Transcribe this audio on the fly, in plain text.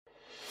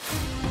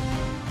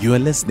You are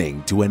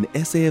listening to an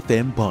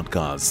SAFM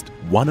podcast,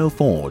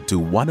 104 to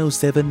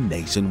 107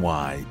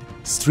 nationwide.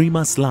 Stream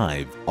us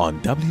live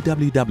on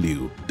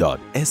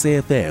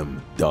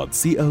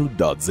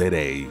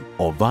www.safm.co.za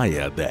or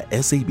via the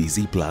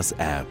SABC Plus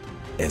app.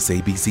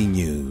 SABC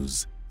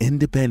News,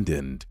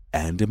 independent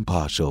and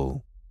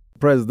impartial.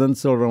 President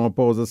Cyril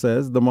Ramaphosa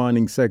says the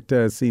mining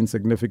sector has seen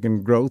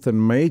significant growth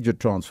and major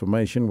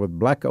transformation, with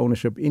black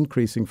ownership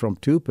increasing from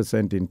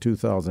 2% in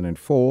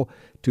 2004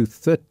 to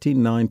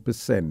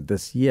 39%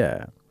 this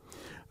year.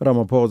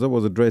 Ramaphosa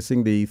was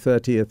addressing the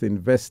 30th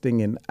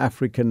Investing in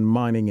African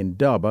Mining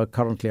Indaba,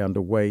 currently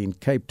underway in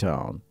Cape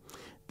Town.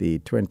 The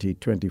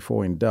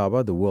 2024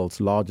 Indaba, the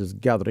world's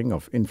largest gathering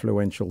of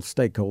influential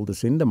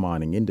stakeholders in the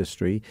mining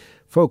industry,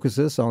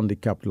 focuses on the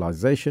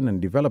capitalization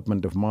and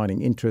development of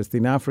mining interests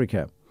in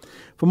Africa.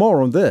 For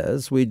more on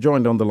this, we're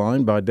joined on the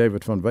line by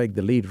David Van Wyk,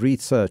 the lead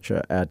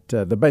researcher at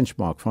the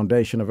Benchmark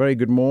Foundation. A very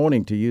good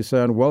morning to you,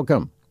 sir, and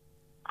welcome.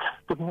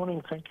 Good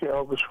morning. Thank you,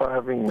 Elvis, for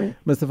having me.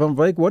 Mr. Van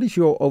Wyk, what is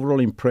your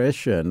overall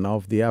impression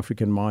of the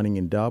African Mining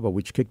Indaba,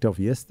 which kicked off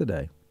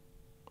yesterday?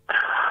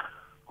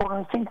 Well,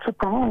 I think the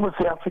problem with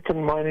the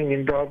African Mining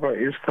Indaba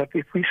is that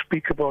if we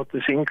speak about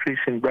this increase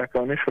in black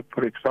ownership,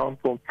 for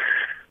example,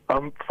 5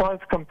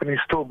 companies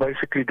still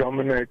basically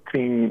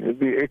dominating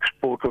the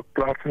export of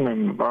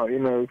platinum,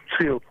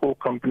 3 or 4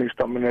 companies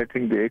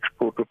dominating the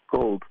export of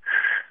gold.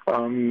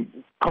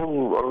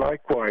 Coal,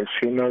 likewise,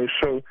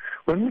 So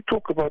when we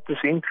talk about this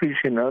increase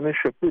in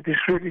ownership, it is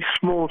really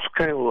small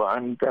scale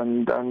and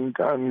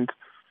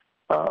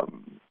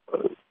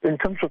in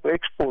terms of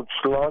exports,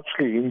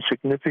 largely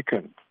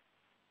insignificant.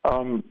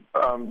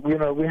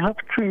 We have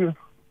to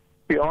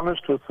be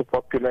honest with the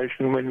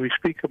population when we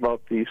speak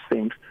about these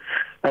things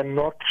and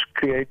not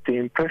create the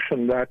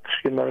impression that,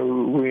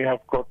 we have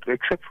got,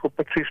 except for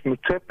Patrice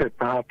Motsepe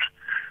perhaps,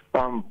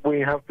 we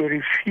have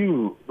very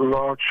few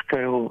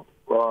large-scale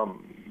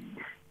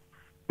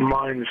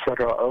mines that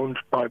are owned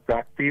by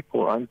black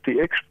people, and the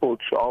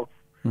exports of,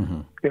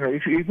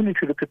 even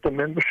if you look at the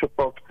membership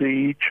of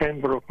the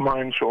Chamber of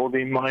Mines or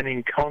the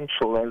Mining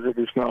Council, as it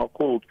is now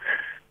called,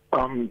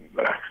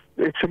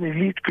 it's an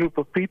elite group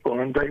of people,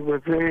 and they were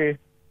there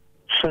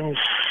since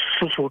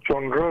Cecil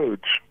John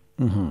Rhodes.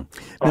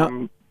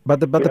 Now,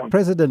 the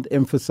president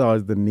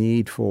emphasized the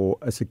need for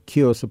a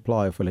secure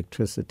supply of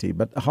electricity.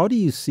 But how do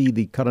you see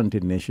the current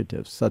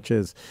initiatives, such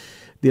as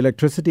the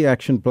Electricity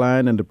Action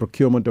Plan and the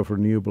procurement of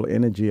renewable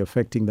energy,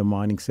 affecting the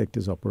mining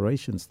sector's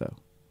operations, though?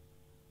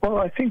 Well,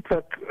 I think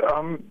that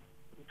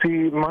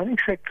the mining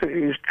sector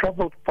is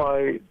troubled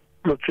by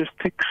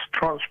logistics,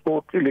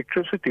 transport,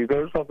 electricity.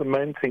 Those are the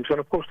main things. And,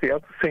 of course, the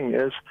other thing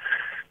is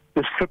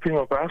the stripping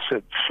of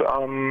assets.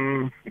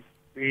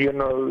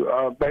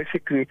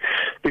 Basically,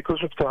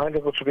 because of the high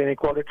levels of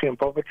inequality and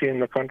poverty in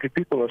the country,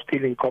 people are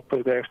stealing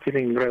copper, they're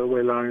stealing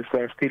railway lines,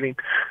 they're stealing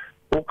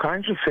all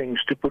kinds of things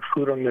to put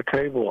food on the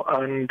table.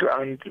 And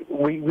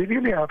we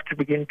really have to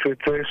begin to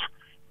address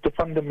the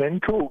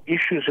fundamental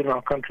issues in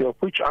our country, of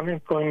which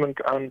unemployment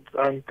and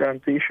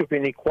the issue of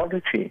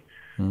inequality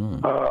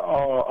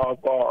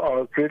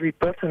are really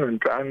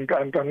pertinent. And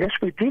unless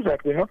we do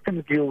that, we're not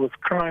going to deal with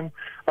crime,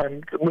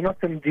 and we're not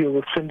going to deal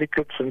with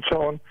syndicates and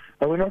so on,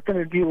 and we're not going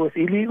to deal with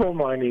illegal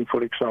mining,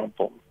 for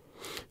example.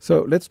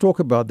 So let's talk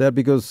about that,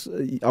 because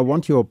I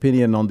want your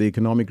opinion on the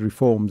economic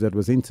reforms that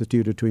was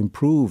instituted to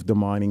improve the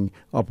mining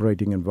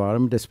operating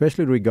environment,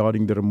 especially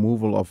regarding the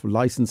removal of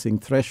licensing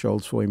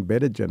thresholds for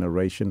embedded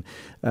generation.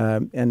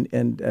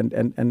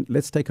 And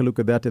let's take a look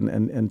at that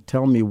and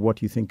tell me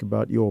what you think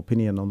about your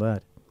opinion on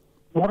that.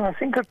 Well, I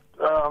think that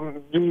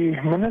the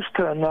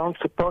minister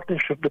announced a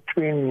partnership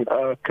between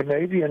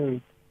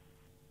Canadian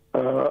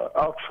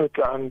outfit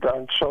and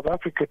South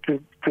Africa to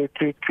get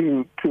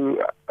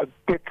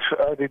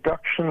a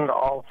reduction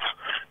of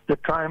the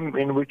time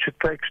in which it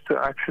takes to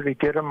actually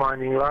get a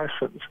mining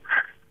license.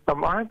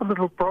 I have a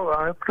little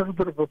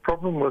bit of a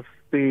problem with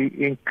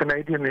the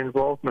Canadian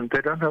involvement.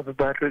 They don't have a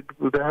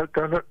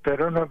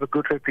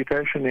good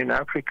reputation in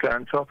Africa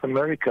and South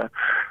America.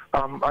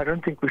 I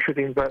don't think we should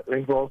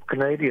involve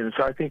Canadians.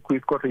 I think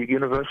we've got a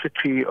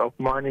University of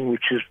Mining,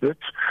 which is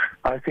WITS.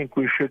 I think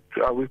we've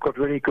got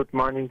very good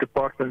mining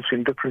departments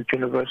in different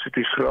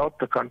universities throughout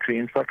the country.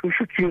 In fact, we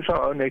should use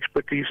our own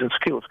expertise and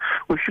skills.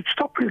 We should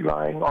stop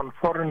relying on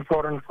foreign.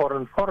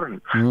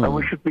 And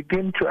we should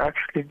begin to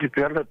actually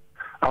develop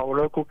our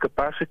local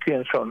capacity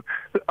and so on.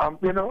 I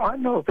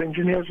know of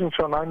engineers and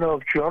so on, I know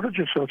of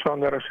geologists and so on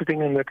that are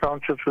sitting in the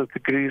townships with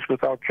degrees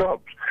without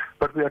jobs.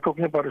 But we are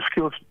talking about a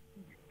skills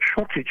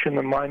shortage in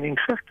the mining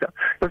sector.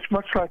 It's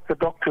much like the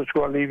doctors who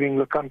are leaving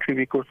the country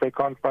because they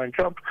can't find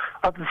jobs.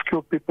 Other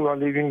skilled people are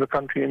leaving the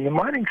country in the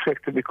mining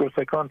sector because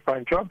they can't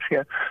find jobs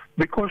here,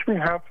 because we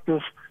have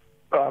this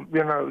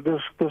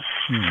this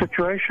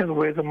situation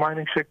where the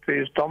mining sector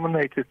is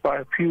dominated by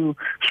a few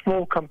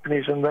small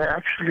companies, and they're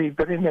actually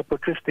very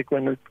nepotistic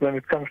when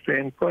it comes to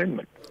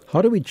employment.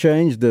 How do we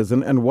change this,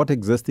 and what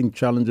existing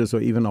challenges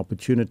or even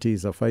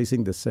opportunities are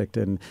facing the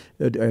sector,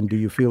 and do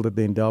you feel that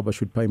the Indaba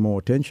should pay more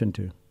attention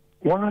to?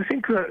 Well, I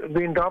think the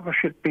Indaba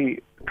should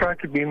try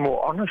to be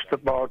more honest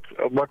about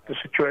what the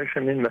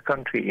situation in the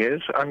country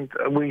is, and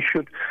we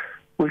should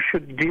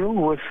deal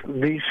with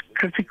these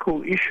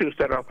critical issues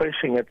that are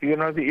facing it. You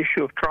know, the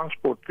issue of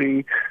transport,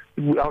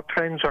 our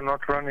trains are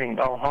not running,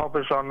 our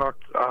harbours are not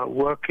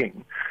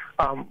working.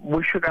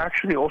 We should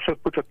actually also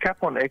put a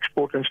cap on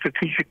export, and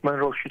strategic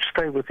minerals should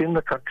stay within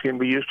the country and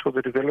be used for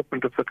the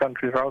development of the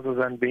country rather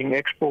than being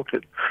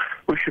exported.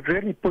 We should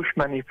really push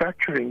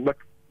manufacturing, but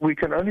we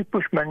can only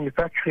push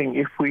manufacturing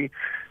if we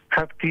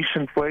have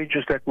decent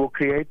wages that will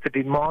create the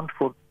demand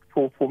for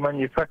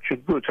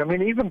manufactured goods. I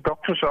mean, even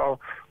doctors are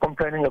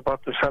complaining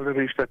about the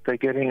salaries that they're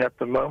getting at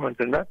the moment,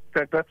 and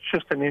that's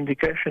just an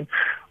indication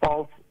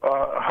of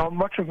how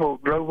much of a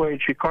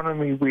low-wage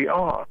economy we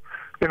are.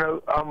 You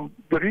know,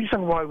 the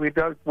reason why we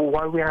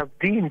have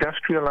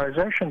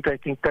deindustrialization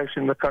taking place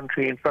in the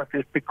country, in fact,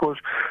 is because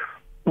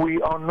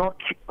we are not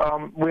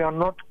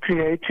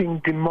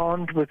creating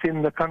demand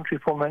within the country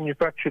for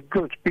manufactured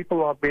goods.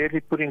 People are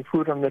barely putting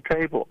food on the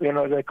table. You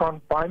know, they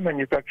can't buy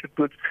manufactured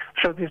goods,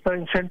 so there's no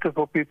incentive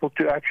for people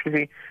to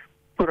actually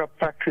put up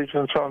factories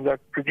and so on that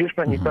produce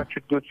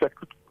manufactured goods that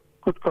could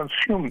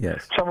consume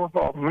some of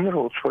our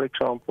minerals, for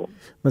example.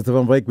 Mr.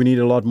 Van Wyk, we need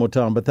a lot more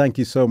time, but thank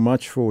you so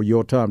much for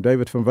your time.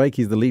 David Van Wyk,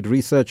 he's the lead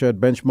researcher at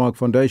Benchmark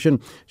Foundation,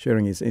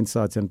 sharing his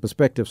insights and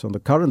perspectives on the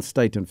current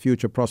state and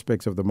future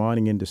prospects of the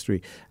mining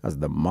industry as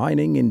the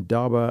Mining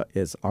Indaba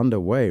is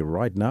underway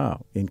right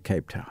now in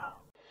Cape Town.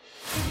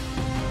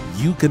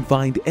 You can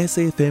find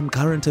SAFM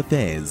Current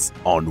Affairs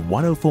on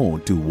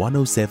 104 to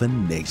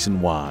 107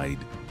 nationwide.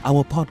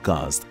 Our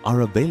podcasts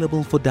are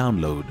available for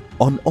download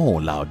on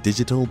all our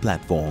digital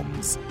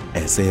platforms.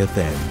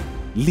 SAFM,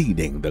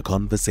 leading the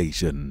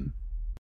conversation.